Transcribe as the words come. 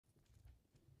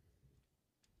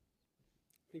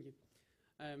Thank you.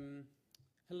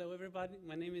 Hello, everybody.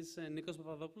 My name is Nikolaos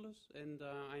Papadopoulos, and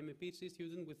I'm a PhD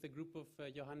student with a group of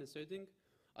Johannes Oetting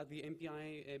at the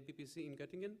MPI BPC in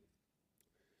Göttingen.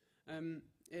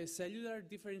 A cellular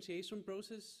differentiation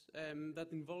process that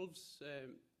involves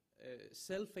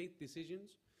cell-fate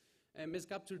decisions as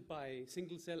captured by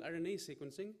single-cell RNA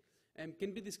sequencing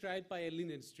can be described by a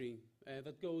lineage tree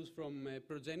that goes from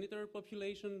progenitor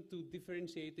population to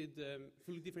differentiated,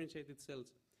 fully differentiated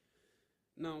cells.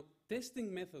 Now,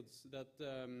 testing methods that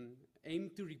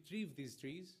aim to retrieve these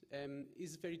trees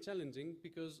is very challenging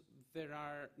because there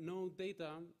are no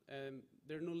data,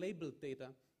 there are no labeled data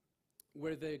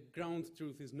where the ground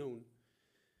truth is known.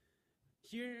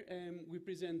 Here we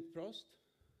present PROST,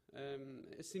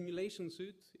 a simulation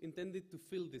suite intended to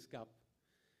fill this gap.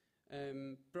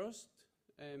 PROST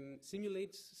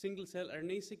simulates single-cell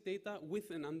RNA-seq data with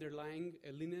an underlying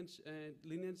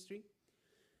lineage tree.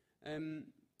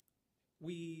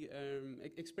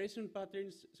 Expression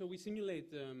patterns, so we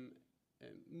simulate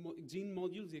gene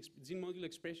module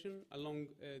expression along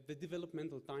the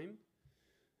developmental time.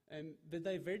 The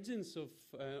divergence of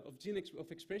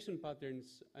expression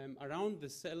patterns around the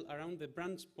cell, around the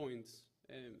branch points,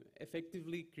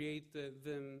 effectively create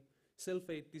the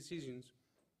cell-fate decisions.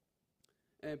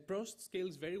 PROST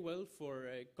scales very well for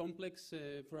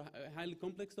highly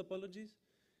complex topologies,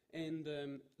 and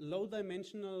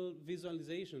low-dimensional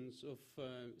visualizations of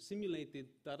simulated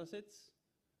datasets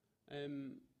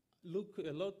look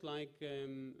a lot like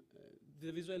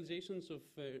the visualizations of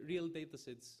real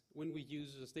datasets when we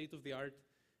use state-of-the-art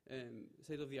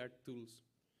tools.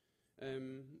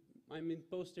 I'm in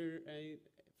poster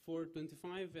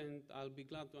 425, and I'll be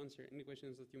glad to answer any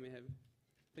questions that you may have.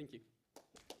 Thank you.